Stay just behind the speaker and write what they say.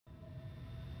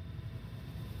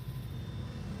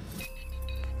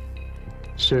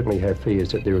certainly have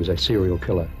fears that there is a serial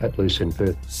killer at loose in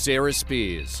Perth. Sarah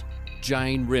Spears,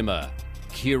 Jane Rimmer,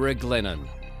 Ciara Glennon.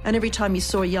 And every time you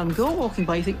saw a young girl walking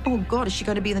by, you think, oh God, is she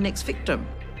going to be the next victim?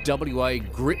 WA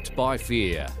gripped by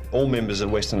fear. All members of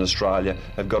Western Australia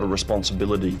have got a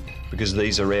responsibility because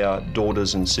these are our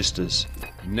daughters and sisters.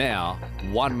 Now,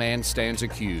 one man stands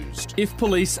accused. If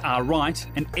police are right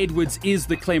and Edwards is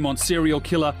the Claremont serial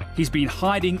killer, he's been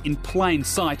hiding in plain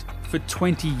sight for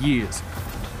 20 years.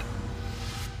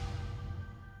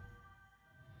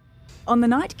 On the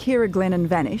night Ciara Glennon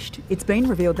vanished, it's been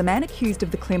revealed the man accused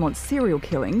of the Claremont serial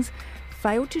killings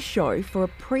failed to show for a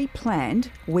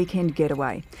pre-planned weekend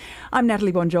getaway. I'm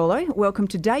Natalie Bonjolo. Welcome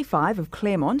to Day 5 of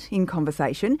Claremont in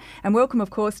Conversation, and welcome, of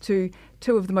course, to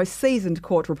two of the most seasoned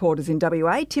court reporters in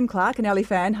WA, Tim Clarke and Ali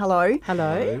Fan. Hello.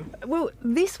 Hello. Well,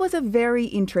 this was a very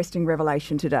interesting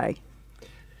revelation today.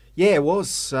 Yeah, it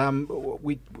was.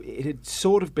 It had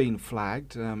sort of been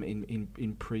flagged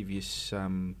in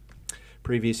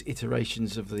previous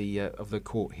iterations of the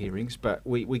court hearings, but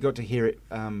we got to hear it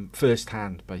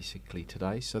firsthand basically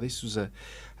today. So this was a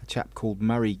chap called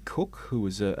Murray Cook, who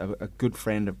was a good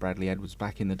friend of Bradley Edwards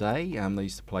back in the day. They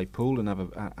used to play pool and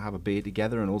have a beer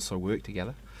together and also work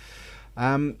together.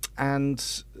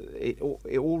 And it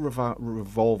all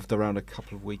revolved around a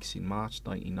couple of weeks in March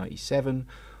 1997.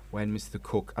 When Mr.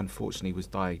 Cook unfortunately was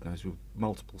diagnosed with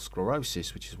multiple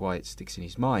sclerosis, which is why it sticks in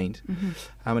his mind.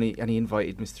 Mm-hmm. And he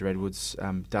invited Mr. Edwards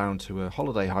down to a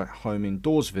holiday home in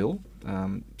Dawesville,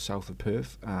 south of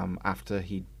Perth, after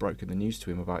he'd broken the news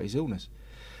to him about his illness.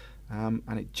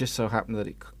 And it just so happened that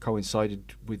it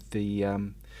coincided with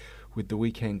the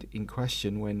weekend in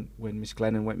question when Miss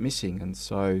Glennon went missing. And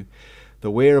so the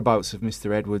whereabouts of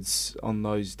Mr. Edwards on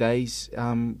those days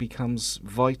becomes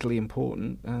vitally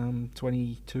important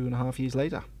 22 and a half years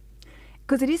later.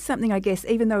 Because it is something, I guess,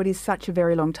 even though it is such a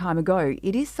very long time ago,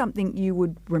 it is something you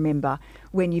would remember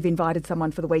when you've invited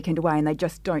someone for the weekend away and they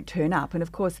just don't turn up. And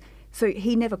of course, so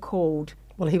he never called.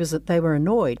 Well, they were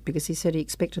annoyed because he said he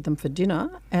expected them for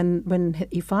dinner. And when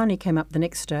he finally came up the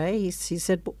next day, he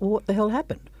said, well, what the hell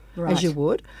happened? Right. As you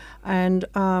would. And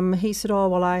he said,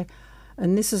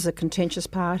 and this is a contentious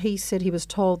part, he said he was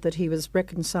told that he was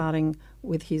reconciling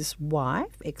with his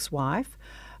ex-wife.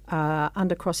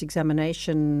 Under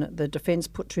cross-examination, the defence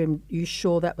put to him, you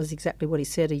sure that was exactly what he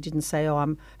said? He didn't say,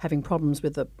 I'm having problems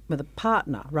with a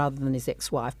partner rather than his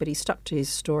ex-wife, but he stuck to his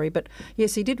story. But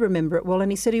yes, he did remember it well,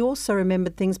 and he said he also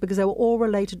remembered things because they were all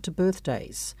related to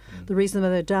birthdays. The reason they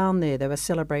were down there, they were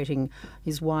celebrating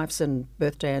his wife's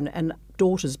birthday and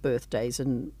daughter's birthdays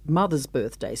and mother's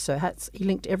birthdays. So he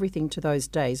linked everything to those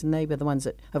days, and they were the ones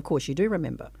that, of course, you do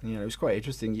remember. Yeah, it was quite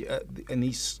interesting. In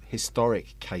these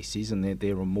historic cases, and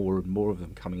there are more and more of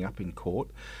them coming up in court,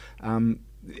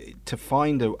 to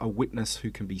find a witness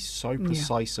who can be so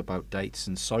precise about dates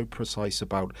and so precise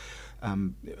about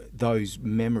those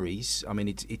memories. I mean,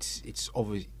 it's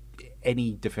obvious.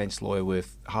 Any defence lawyer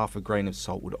with half a grain of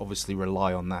salt would obviously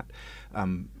rely on that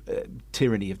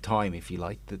tyranny of time, if you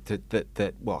like.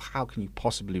 That well, how can you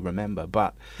possibly remember?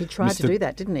 But he tried to do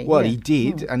that, didn't he? Well, he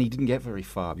did, and he didn't get very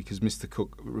far because Mr.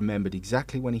 Cook remembered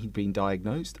exactly when he'd been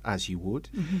diagnosed, as you would.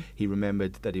 Mm-hmm. He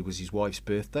remembered that it was his wife's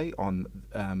birthday on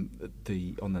the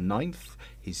 9th,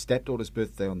 his stepdaughter's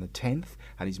birthday on the 10th,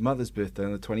 and his mother's birthday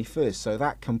on the 21st. So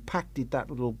that compacted that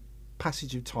little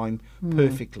passage of time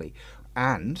perfectly,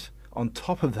 and on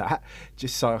top of that,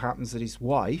 just so happens that his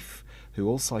wife, who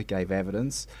also gave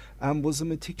evidence, was a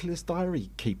meticulous diary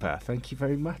keeper. Thank you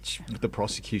very much, the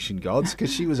prosecution gods,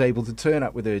 because she was able to turn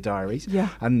up with her diaries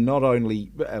and not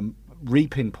only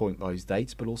re-pinpoint those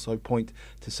dates, but also point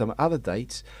to some other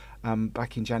dates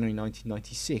back in January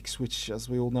 1996, which, as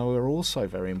we all know, are also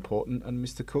very important, and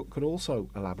Mr. Cook could also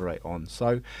elaborate on.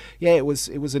 So, yeah, it was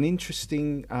an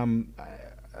interesting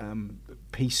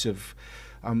piece of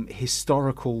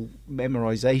historical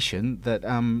memorisation that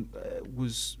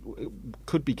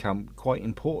could become quite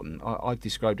important. I've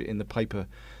described it in the paper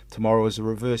tomorrow as a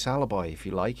reverse alibi, if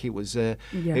you like. It was an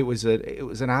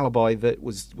alibi that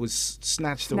was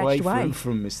snatched away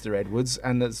from Mr. Edwards,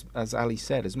 and as Ali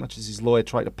said, as much as his lawyer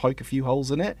tried to poke a few holes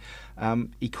in it,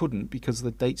 he couldn't because the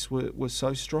dates were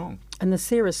so strong. And the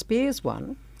Sarah Spears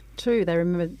one too, they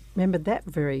remembered that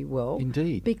very well.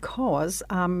 Indeed. Because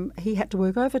he had to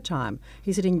work overtime.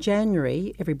 He said in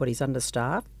January, everybody's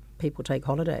understaffed, people take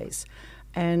holidays.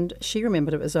 And she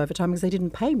remembered it was overtime because they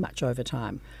didn't pay much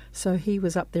overtime. So he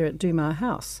was up there at Dumar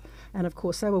House. And, of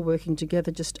course, they were working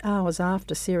together just hours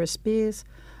after Sarah Spears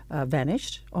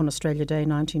vanished on Australia Day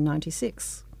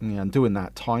 1996. Yeah, and doing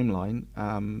that timeline,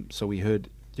 so we heard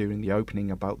during the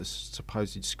opening about the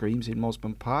supposed screams in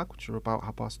Mosman Park, which were about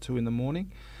 2:30 in the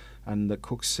morning. And the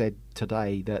Cooks said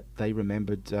today that they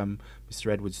remembered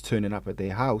Mr. Edwards turning up at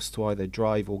their house to either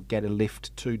drive or get a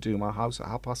lift to Doomar House at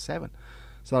 7:30.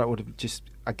 So that would have just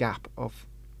a gap of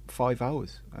 5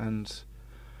 hours. And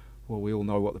well, we all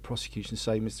know what the prosecution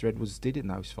say Mr. Edwards did in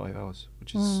those 5 hours,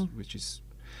 which is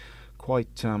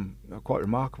quite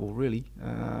remarkable, really.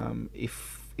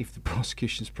 If the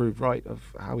prosecution's proved right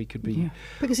of how he could be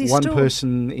Because he's one still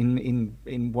person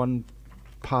in one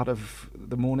part of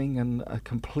the morning and a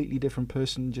completely different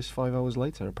person just 5 hours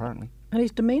later, apparently. And his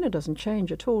demeanour doesn't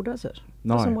change at all, does it?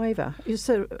 No. Doesn't waver.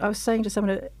 I was saying to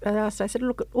someone, I said,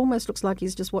 look, it almost looks like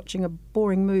he's just watching a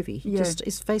boring movie. Yeah. Just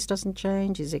his face doesn't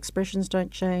change, his expressions don't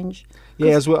change.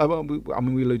 Yeah, as well. I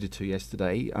mean, we alluded to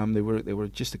yesterday. There were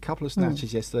just a couple of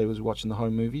snatches yesterday. I was watching the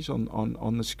home movies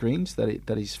on the screens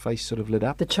that his face sort of lit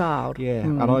up. The child. Yeah,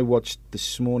 and I watched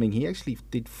this morning. He actually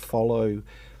did follow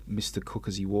Mr. Cook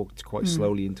as he walked quite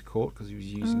slowly into court because he was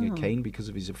using a cane because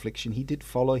of his affliction. He did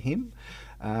follow him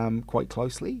quite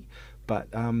closely,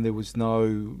 but there was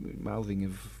no mouthing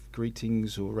of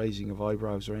greetings or raising of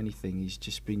eyebrows or anything. He's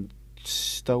just been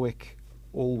stoic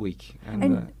all week.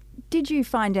 And did you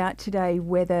find out today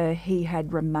whether he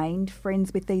had remained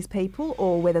friends with these people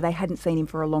or whether they hadn't seen him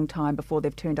for a long time before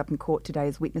they've turned up in court today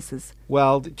as witnesses?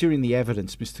 Well, during the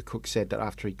evidence, Mr. Cook said that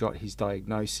after he got his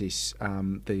diagnosis,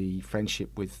 the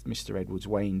friendship with Mr. Edwards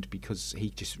waned because he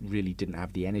just really didn't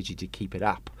have the energy to keep it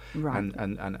up. Right.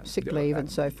 And Sick leave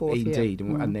and so forth. Indeed,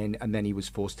 yeah. and then he was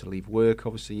forced to leave work,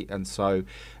 obviously, and so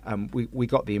we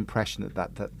got the impression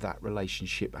that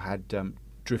relationship had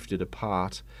drifted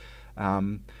apart.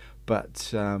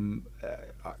 But over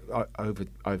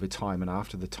time and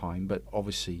after the time, but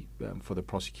obviously for the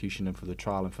prosecution and for the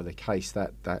trial and for the case,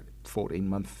 that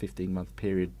 14-month, 15-month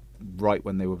period, right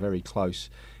when they were very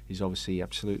close, is obviously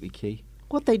absolutely key.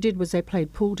 What they did was they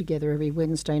played pool together every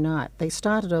Wednesday night. They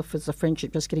started off as a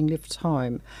friendship, just getting lifts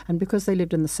home, and because they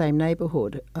lived in the same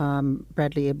neighbourhood,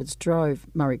 Bradley Edwards drove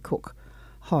Murray Cook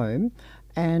home,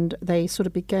 and they sort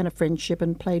of began a friendship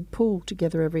and played pool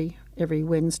together every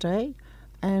Wednesday.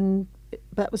 And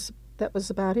that was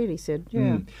about it, he said.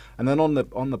 Yeah. And then on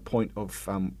the point of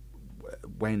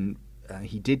when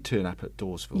he did turn up at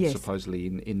Dawesville, supposedly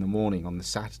in the morning on the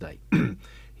Saturday,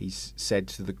 he's said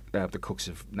to the Cooks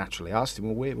have naturally asked him,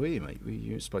 well, where were you, mate?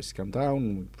 You were supposed to come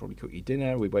down, we'd probably cook you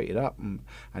dinner, we waited up.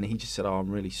 And he just said, oh, I'm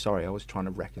really sorry, I was trying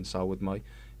to reconcile with my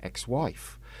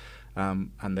ex-wife.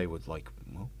 And they were like,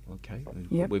 well, okay,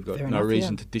 we've got no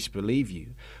reason to disbelieve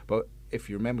you. But if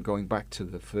you remember going back to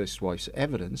the first wife's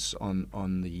evidence on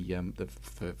the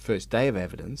first day of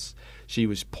evidence, she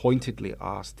was pointedly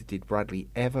asked, did Bradley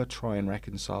ever try and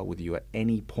reconcile with you at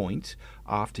any point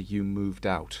after you moved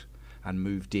out and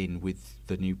moved in with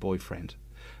the new boyfriend?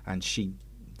 And she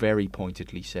very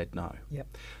pointedly said no.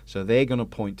 Yep. So they're going to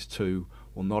point to,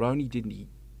 well, not only did he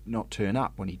not turn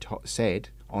up when he said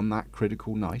on that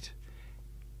critical night,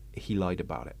 he lied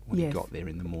about it when he got there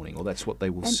in the morning, or that's what they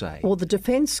will say. Well, the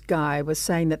defence guy was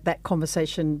saying that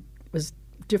conversation was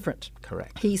different.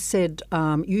 Correct. He said,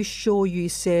 you sure you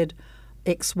said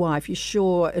ex-wife? You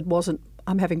sure it wasn't,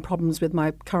 I'm having problems with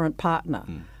my current partner?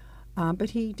 But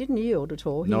he didn't yield at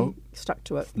all. He stuck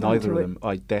to it. Neither of them.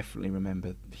 I definitely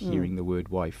remember hearing the word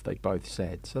wife. They both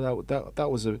said. So that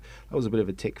was a bit of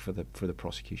a tick for the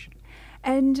prosecution.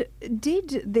 And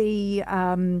did the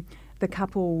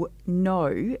couple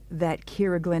know that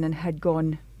Ciara Glennon had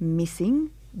gone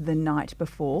missing the night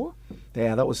before?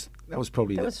 Yeah, that was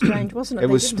probably... That was strange, wasn't it? It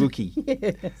was spooky.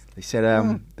 Yes. They said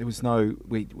there was no...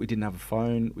 We didn't have a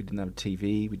phone, we didn't have a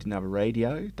TV, we didn't have a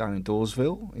radio down in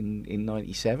Dawesville in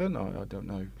 97. I don't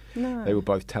know. No. They were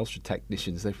both Telstra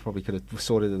technicians. They probably could have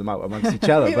sorted them out amongst each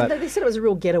other. But they said it was a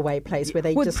real getaway place where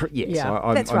they just... Yes,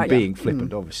 that's I'm right, being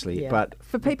flippant, obviously. Yeah. But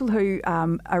for people who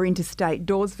are interstate,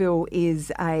 Dawesville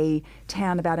is a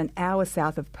town about an hour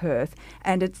south of Perth,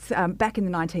 and it's back in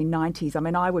the 1990s. I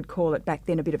mean, I would call it back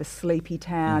then a bit of a sleepy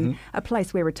town, a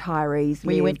place where retirees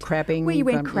Where you went crabbing. Where you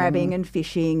went crabbing and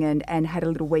fishing and had a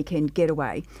little weekend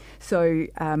getaway. So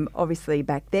obviously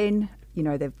back then, you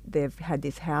know, they've had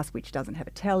this house which doesn't have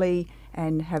a telly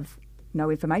and have no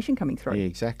information coming through. Yeah,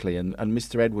 exactly. And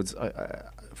Mr. Edwards,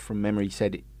 from memory,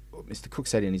 said... Mr. Cook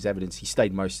said in his evidence he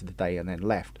stayed most of the day and then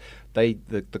left.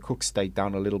 The Cooks stayed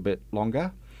down a little bit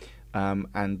longer,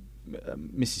 and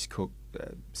Mrs. Cook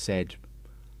said,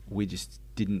 we just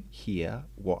didn't hear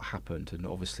what happened, and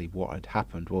obviously what had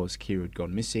happened was Ciara had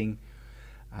gone missing.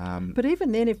 But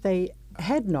even then, if they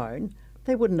had known,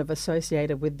 they wouldn't have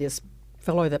associated with this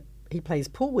fellow that he plays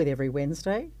pool with every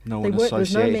Wednesday. No one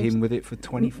associated him with it for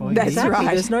 25 years. Exactly.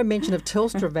 Right. There's no mention of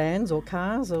Telstra vans or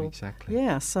cars. Or, exactly.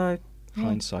 Yeah, so...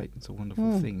 Hindsight, it's a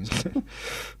wonderful thing, isn't it?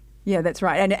 Yeah, that's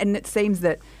right. And it seems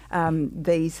that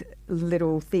these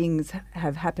little things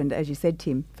have happened, as you said,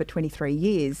 Tim, for 23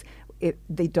 years.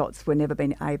 The dots were never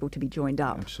been able to be joined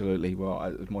up. Absolutely.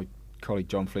 Well, my colleague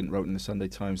John Flint wrote in the Sunday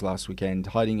Times last weekend,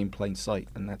 hiding in plain sight,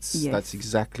 and that's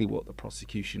exactly what the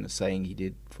prosecution is saying he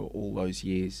did for all those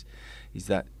years, is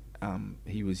that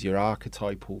he was your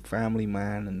archetypal family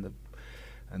man, and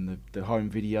the home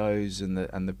videos and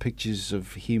the pictures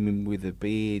of him with a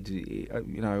beard,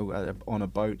 on a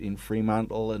boat in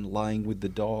Fremantle and lying with the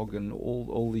dog, and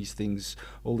all these things,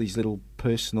 all these little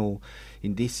personal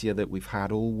indicia that we've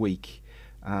had all week,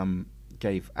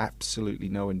 gave absolutely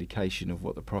no indication of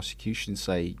what the prosecution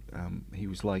say he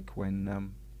was like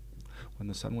when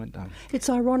the sun went down. It's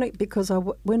ironic because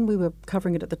when we were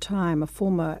covering it at the time, a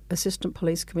former Assistant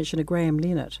Police Commissioner, Graham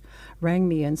Linnett, rang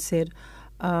me and said,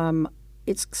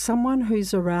 it's someone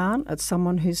who's around, it's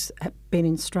someone who's been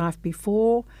in strife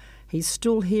before, he's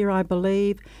still here, I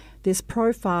believe. This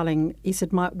profiling, he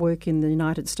said, might work in the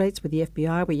United States with the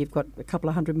FBI, where you've got a couple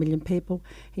of 100 million people.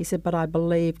 He said, but I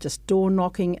believe just door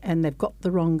knocking, and they've got the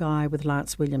wrong guy with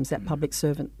Lance Williams, that public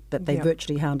servant that they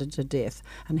virtually hounded to death.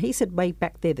 And he said, way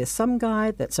back there's some guy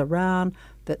that's around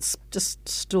that's just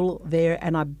still there,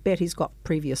 and I bet he's got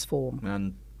previous form.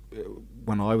 And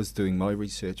when I was doing my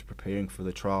research, preparing for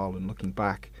the trial and looking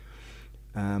back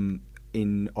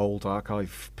in old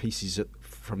archive pieces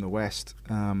from the West,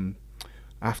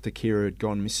 after Ciara had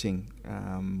gone missing,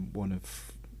 one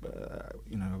of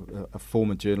a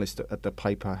former journalist at the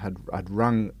paper had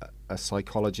rung a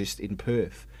psychologist in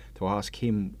Perth to ask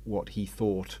him what he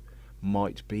thought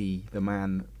might be the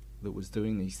man that was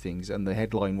doing these things, and the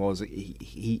headline was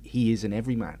he is an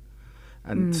everyman.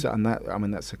 And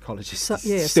that psychologist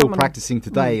is still practicing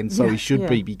today, and so he should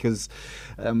be, because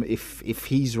if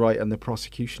he's right and the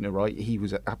prosecution are right, he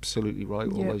was absolutely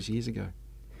right all those years ago.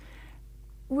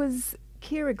 Was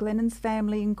Ciara Glennon's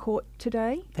family in court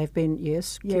today? They've been,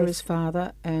 yes. Ciara's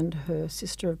father and her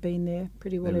sister have been there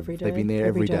pretty well every day. They've been there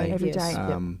every day. Every day.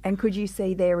 And could you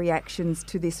see their reactions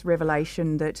to this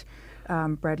revelation that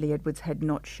Bradley Edwards had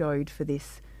not showed for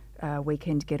this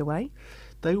weekend getaway?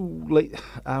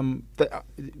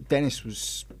 Dennis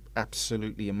was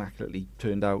absolutely immaculately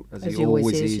turned out, as he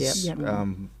always is.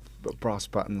 Brass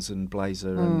buttons and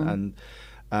blazer, and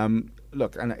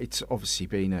look, and it's obviously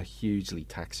been a hugely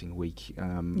taxing week. I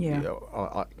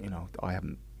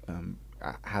haven't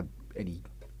had any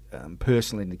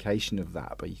personal indication of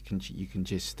that, but you can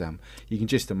just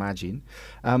imagine.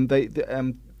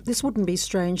 This wouldn't be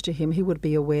strange to him. He would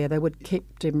be aware. They would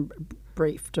keep him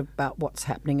briefed about what's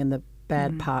happening in the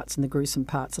bad parts and the gruesome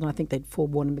parts, and I think they'd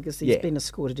forewarn him because he's been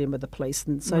escorted in with the police,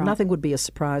 and so nothing would be a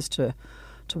surprise to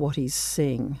what he's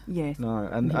seeing. Yes. No,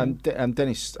 and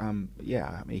Dennis,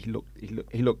 he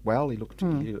looked well. He looked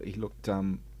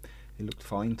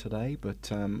fine today,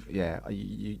 but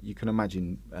you can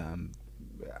imagine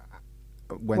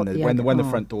when the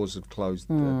front doors have closed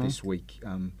this week,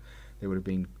 there would have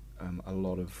been a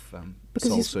lot of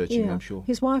soul searching, I'm sure.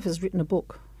 His wife has written a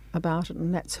book about it,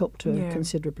 and that's helped her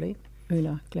considerably.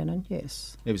 Una Glennon,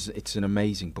 yes. It's an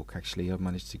amazing book, actually. I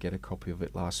managed to get a copy of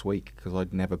it last week because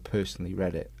I'd never personally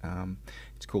read it.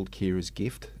 It's called Ciara's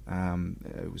Gift.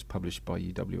 It was published by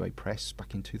UWA Press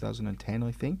back in 2010,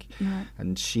 I think. Right.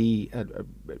 And she had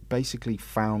basically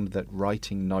found that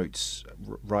writing notes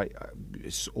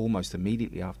almost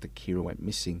immediately after Ciara went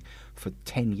missing for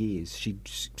 10 years. She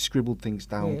scribbled things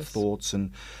down, thoughts,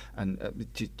 and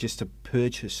just to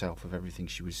purge herself of everything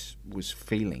she was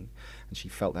feeling. And she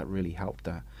felt that really helped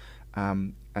her.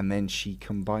 And then she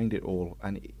combined it all,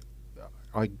 and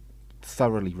I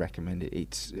thoroughly recommend it.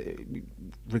 It's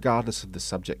regardless of the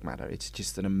subject matter, it's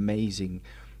just an amazing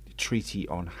treatise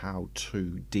on how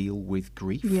to deal with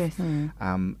grief. Yes.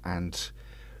 And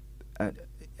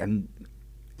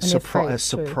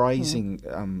surprising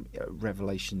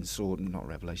revelations, or not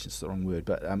revelations, the wrong word,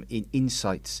 but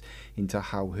insights into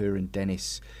how her and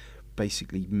Dennis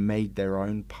basically made their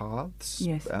own paths.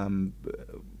 Yes.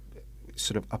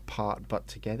 Sort of apart but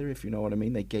together, if you know what I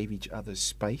mean. They gave each other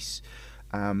space.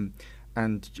 And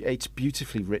it's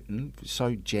beautifully written,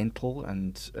 so gentle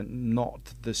and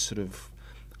not the sort of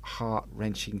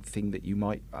heart-wrenching thing that you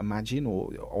might imagine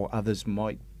or others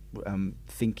might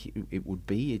think it would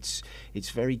be. It's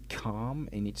very calm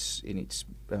in its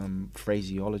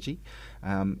phraseology,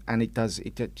 and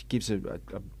it gives a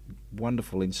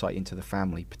wonderful insight into the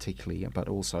family, particularly, but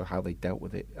also how they dealt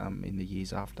with it in the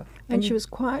years after. And she was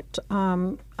quite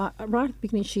right at the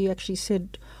beginning. She actually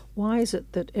said why is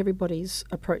it that everybody's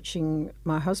approaching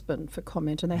my husband for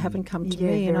comment and they haven't come to Yeah,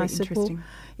 me? And very I said, well, interesting.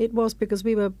 it was because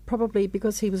we were probably,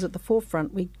 because he was at the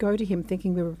forefront, we'd go to him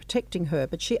thinking we were protecting her,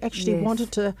 but she actually Yes.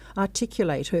 wanted to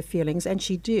articulate her feelings, and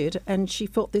she did, and she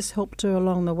felt this helped her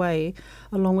along the way,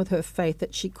 along with her faith,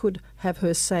 that she could have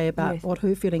her say about Yes. what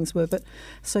her feelings were. But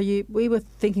so we were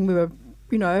thinking we were,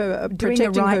 Doing the protecting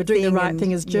her, right doing the thing right and-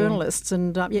 thing as yeah. journalists,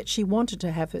 and yet she wanted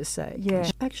to have her say. Yeah.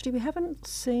 Actually, we haven't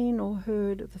seen or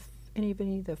heard of any of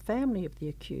the family of the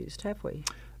accused, have we?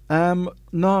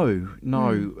 No.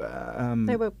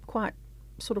 They were quite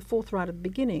sort of forthright at the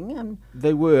beginning, and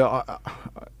They were.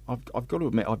 I've got to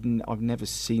admit, I've never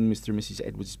seen Mr. and Mrs.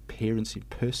 Edwards' parents in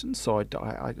person, so I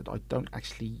don't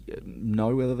actually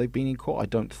know whether they've been in court. I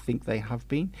don't think they have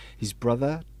been. His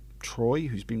brother, Troy,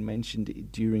 who's been mentioned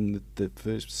during the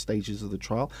first stages of the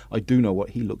trial, I do know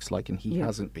what he looks like, and he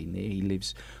hasn't been there. He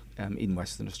lives in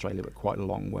Western Australia, but quite a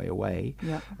long way away.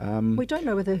 Yeah. we don't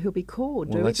know whether he'll be called,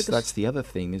 do Well, we? that's the other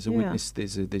thing. There's a witness.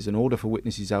 There's an order for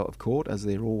witnesses out of court, as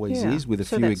there always Yeah. is, with a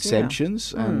So few that's- yeah.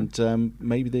 exemptions. And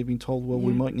maybe they've been told, well,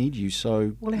 we Yeah. might need you.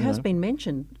 So Well, it you has know. been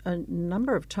mentioned a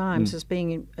number of times as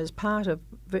being as part of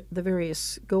the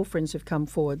various girlfriends who've come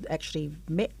forward actually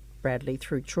met Bradley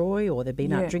through Troy, or they've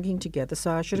been Yeah. out drinking together.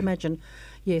 So I should imagine,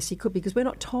 yes, he could be, because we're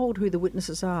not told who the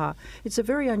witnesses are. It's a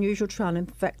very unusual trial, in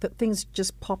fact, that things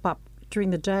just pop up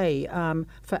during the day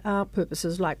for our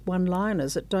purposes, like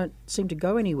one-liners that don't seem to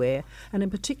go anywhere. And in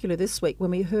particular this week,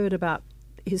 when we heard about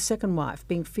his second wife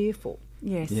being fearful.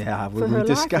 Yes. Yeah, for her we life.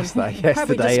 discussed that Have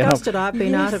we yesterday. discussed it? I've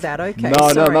been out of that. Okay, No,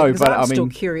 sorry, no, because but I'm I still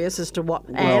mean- curious as to what.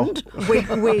 Well,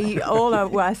 and we all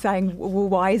are saying, well,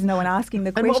 why is no one asking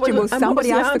the And what question? was- Well, and what was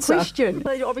somebody asked the answer? question.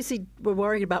 They obviously were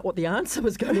worried about what the answer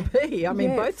was going to be. I mean,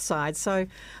 Yes. both sides. So,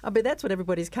 I mean, that's what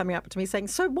everybody's coming up to me saying.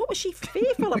 So, what was she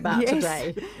fearful about Yes.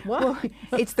 today? What? Well,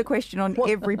 it's the question on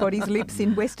everybody's lips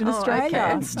in Western Oh, Australia. okay.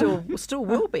 And still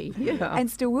will be. Yeah. And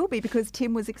still will be, because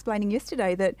Tim was explaining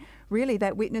yesterday that really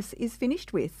that witness is finished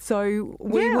with. So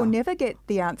we Yeah. will never get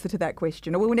the answer to that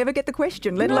question, or we will never get the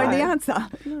question, let alone the No. answer.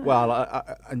 Well,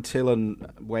 until and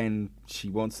when she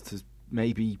wants to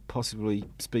maybe possibly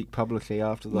speak publicly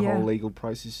after the Yeah. whole legal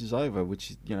process is over,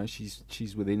 which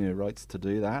she's within her rights to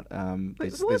do that.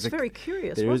 It was very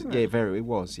curious, there wasn't yeah, it? very. It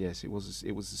was. Yes, it was.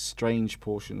 It was a strange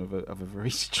portion of a very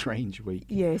strange week.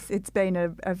 Yes, it's been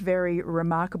a very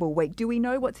remarkable week. Do we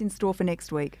know what's in store for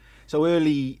next week? So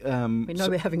early. We know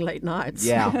we're having late nights.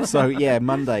 Yeah. So yeah,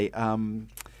 Monday.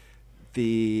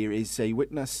 There is a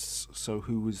witness,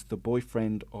 who was the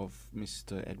boyfriend of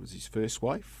Mr. Edwards' first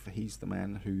wife. He's the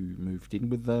man who moved in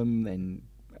with them, then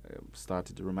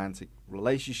started a romantic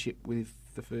relationship with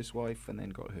the first wife, and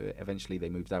then got her. Eventually, they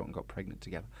moved out and got pregnant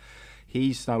together.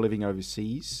 He's now living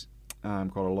overseas,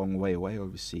 got a long way away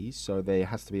overseas, so there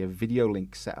has to be a video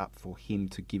link set up for him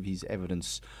to give his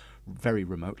evidence very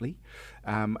remotely,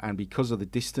 and because of the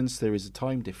distance there is a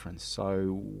time difference,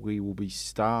 so we will be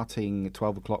starting at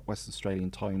 12 o'clock Western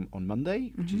Australian time on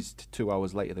Monday, which is 2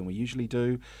 hours later than we usually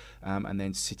do, and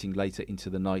then sitting later into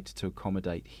the night to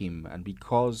accommodate him. And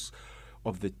because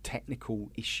of the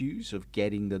technical issues of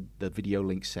getting the video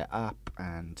link set up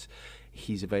and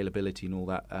his availability and all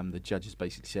that, the judges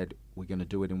basically said, we're going to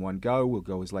do it in one go, we'll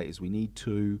go as late as we need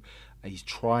to. He's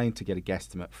trying to get a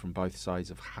guesstimate from both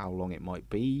sides of how long it might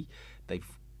be. They've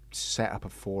set up a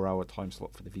 4-hour time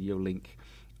slot for the video link,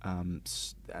 and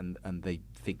they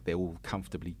think they will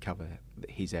comfortably cover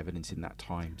his evidence in that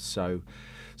time. So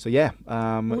yeah,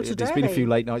 there's today been a few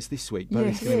late nights this week, but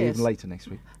it's going to be Yes. even later next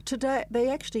week. Today, they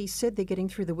actually said they're getting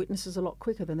through the witnesses a lot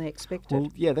quicker than they expected.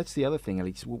 Well, yeah, that's the other thing,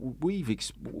 Alex.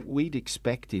 We'd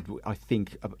expected, I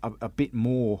think, a bit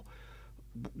more.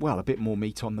 Well, a bit more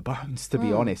meat on the bones, to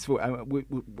be honest.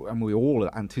 And we all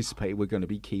anticipated we're going to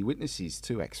be key witnesses,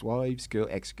 2 ex-wives,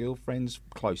 ex-girlfriends,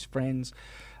 close friends.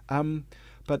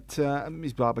 But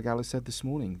Ms. Barbagallo said this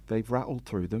morning they've rattled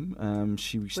through them.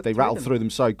 They rattled through them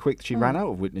so quick she ran out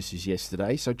of witnesses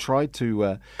yesterday. So tried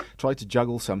to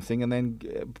juggle something, and then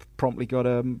promptly got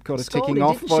a Scolded, ticking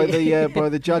off didn't by she?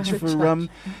 the judge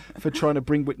for trying to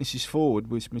bring witnesses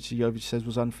forward, which Mr. Jovich says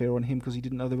was unfair on him because he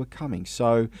didn't know they were coming.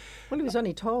 So, Well, he was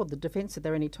only told, the defence said they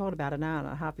were only told about an hour and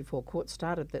a half before court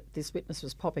started that this witness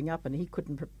was popping up, and he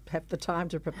couldn't have the time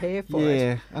to prepare for it.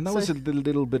 yeah, and that was a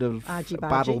little bit of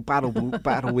Argy-bargy.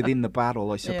 battle within the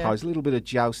battle, I suppose. Yeah. A little bit of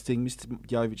jousting. Mr.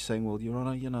 Jovich saying, "Well, Your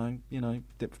Honour,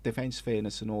 defence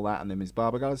fairness and all that," and then Ms.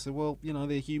 Barbagallo said, "Well,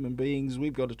 they're human beings.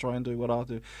 We've got to try and do what I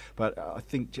do." But I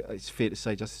think it's fair to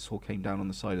say Justice Hall came down on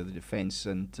the side of the defence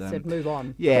and Said, move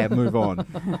on. Yeah, move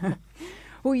on.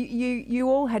 Well, you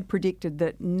all had predicted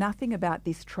that nothing about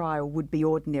this trial would be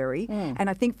ordinary. And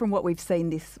I think from what we've seen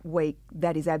this week,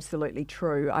 that is absolutely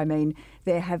true. I mean,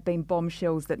 there have been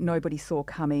bombshells that nobody saw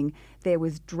coming. There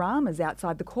was dramas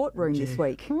outside the courtroom this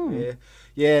week. Yeah.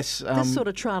 Yes. This sort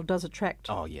of trial does attract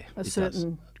a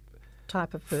certain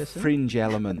type of person. Fringe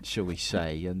element, shall we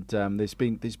say? And there's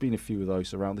been a few of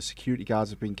those around. The security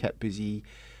guards have been kept busy.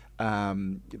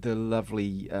 The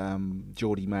lovely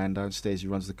Geordie man downstairs who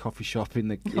runs the coffee shop in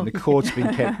the court's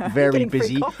been kept very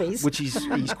busy, which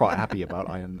he's quite happy about.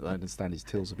 I understand his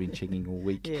tills have been chinging all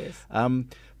week. Yes.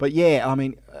 But yeah, I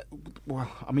mean,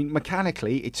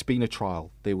 mechanically, it's been a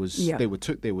trial. There was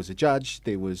there was a judge,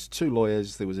 there was 2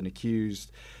 lawyers, there was an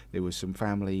accused, there was some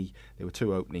family, there were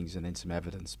 2 openings, and then some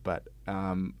evidence. But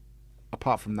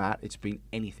apart from that, it's been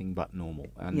anything but normal,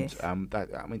 and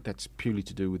that's purely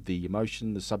to do with the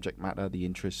emotion, the subject matter, the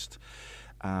interest.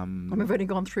 And we've only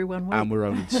gone through 1 week, and we're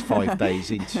only 5 days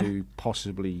into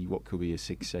possibly what could be a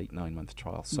 6, 8, 9 month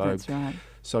trial. So that's right.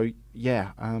 So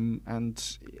yeah, and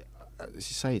as you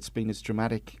say, it's been as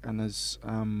dramatic and as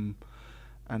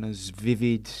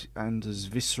vivid and as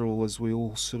visceral as we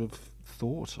all sort of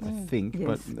thought, I think.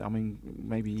 Yes. But I mean,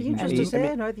 maybe the interest is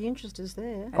there. No, the interest is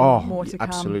there. And more to come.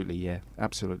 Absolutely, yeah,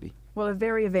 absolutely. Well, a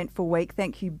very eventful week.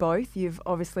 Thank you both. You've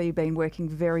obviously been working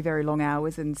very, very long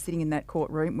hours and sitting in that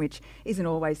courtroom, which isn't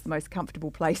always the most comfortable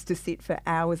place to sit for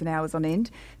hours and hours on end.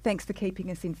 Thanks for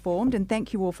keeping us informed, and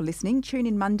thank you all for listening. Tune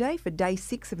in Monday for day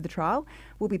 6 of the trial.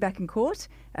 We'll be back in court.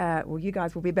 You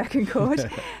guys will be back in court,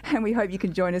 and we hope you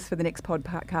can join us for the next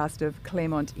podcast of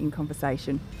Claremont in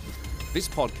Conversation. This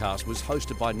podcast was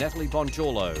hosted by Natalie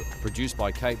Bonjolo, produced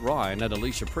by Kate Ryan and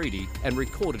Alicia Preedy, and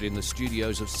recorded in the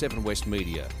studios of 7 West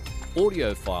Media.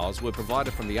 Audio files were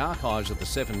provided from the archives of the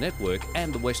 7 Network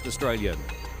and the West Australian.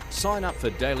 Sign up for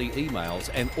daily emails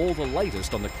and all the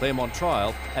latest on the Claremont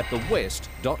trial at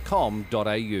thewest.com.au.